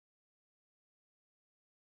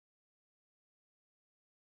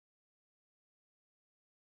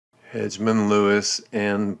Hedgemon, Lewis,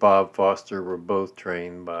 and Bob Foster were both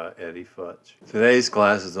trained by Eddie Futch. Today's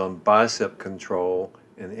class is on bicep control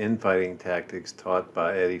and infighting tactics taught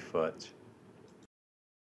by Eddie Futch.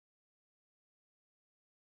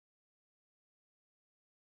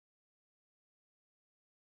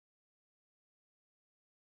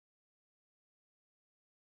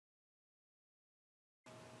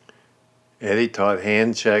 Eddie taught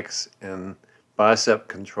hand checks and bicep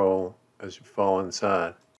control as you fall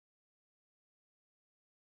inside.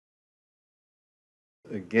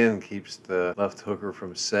 Again, keeps the left hooker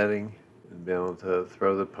from setting and being able to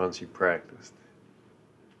throw the punch he practiced.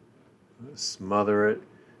 Smother it,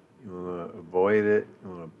 you want to avoid it, you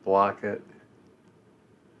want to block it,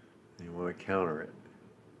 and you want to counter it.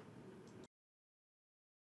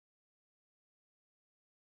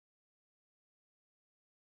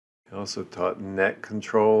 He also taught neck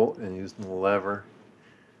control and using the lever.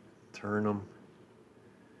 Turn them.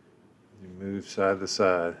 You move side to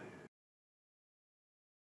side.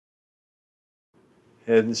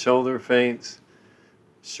 Head and shoulder feints,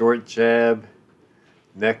 short jab,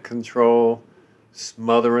 neck control,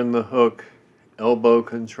 smothering the hook, elbow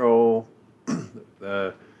control,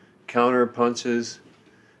 the counter punches,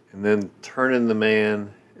 and then turning the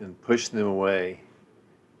man and pushing him away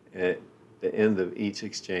at the end of each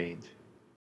exchange.